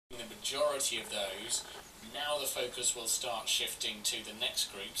the majority of those. Now the focus will start shifting to the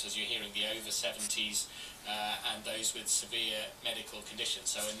next groups, as you're hearing, the over 70s and those with severe medical conditions.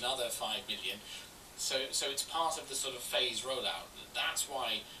 So another 5 million. So it's part of the sort of phase rollout. That's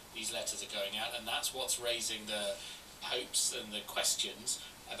why these letters are going out, and that's what's raising the hopes and the questions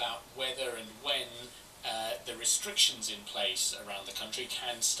about whether and when the restrictions in place around the country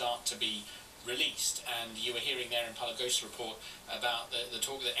can start to be released. And you were hearing there in Paula Ghost's report about the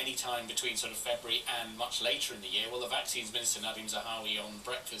talk that any time between sort of February and much later in the year. Well, the Vaccines Minister Nadhim Zahawi on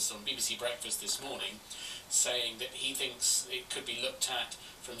BBC Breakfast this morning, saying that he thinks it could be looked at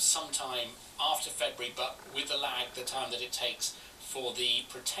from sometime after February, but with the lag, the time that it takes for the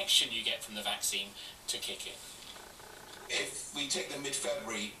protection you get from the vaccine to kick in. If we take the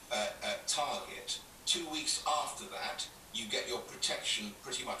mid-February target, 2 weeks after that, you get your protection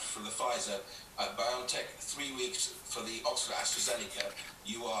pretty much for the Pfizer BioNTech, 3 weeks for the Oxford AstraZeneca,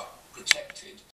 you are protected.